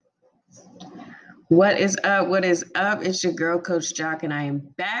What is up? What is up? It's your girl, Coach Jock, and I am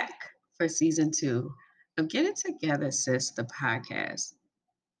back for season 2 of Get It Together, Sis, the podcast.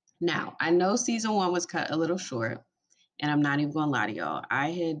 Now, I know season 1 was cut a little short, and I'm not even gonna lie to y'all. I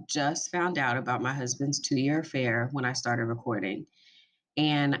had just found out about my husband's 2-year affair when I started recording,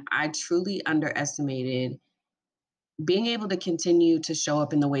 and I truly underestimated being able to continue to show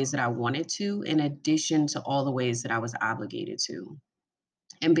up in the ways that I wanted to, in addition to all the ways that I was obligated to.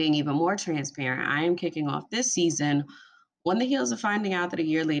 And being even more transparent, I am kicking off this season on the heels of finding out that a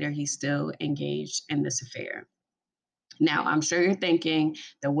year later he's still engaged in this affair. Now, I'm sure you're thinking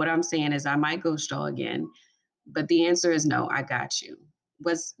that what I'm saying is I might ghost y'all again, but the answer is no, I got you.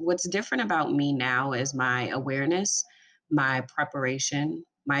 What's different about me now is my awareness, my preparation,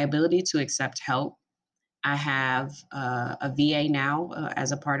 my ability to accept help. I have a VA now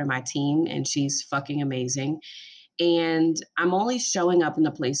as a part of my team, and she's fucking amazing. And I'm only showing up in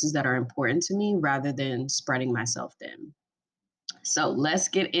the places that are important to me rather than spreading myself thin. So let's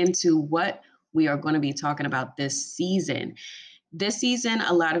get into what we are going to be talking about this season. This season,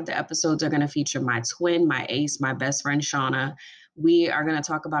 a lot of the episodes are going to feature my twin, my ace, my best friend, Shauna. We are going to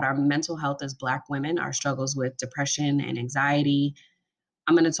talk about our mental health as Black women, our struggles with depression and anxiety.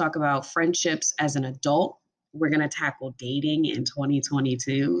 I'm going to talk about friendships as an adult. We're going to tackle dating in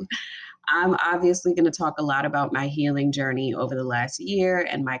 2022. I'm obviously going to talk a lot about my healing journey over the last year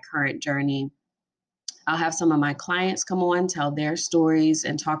and my current journey. I'll have some of my clients come on, tell their stories,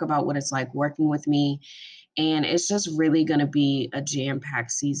 and talk about what it's like working with me. And it's just really going to be a jam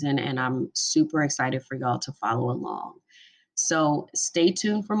packed season. And I'm super excited for y'all to follow along. So stay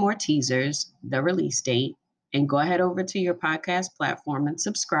tuned for more teasers, the release date, and go ahead over to your podcast platform and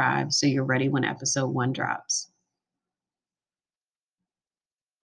subscribe so you're ready when episode 1 drops.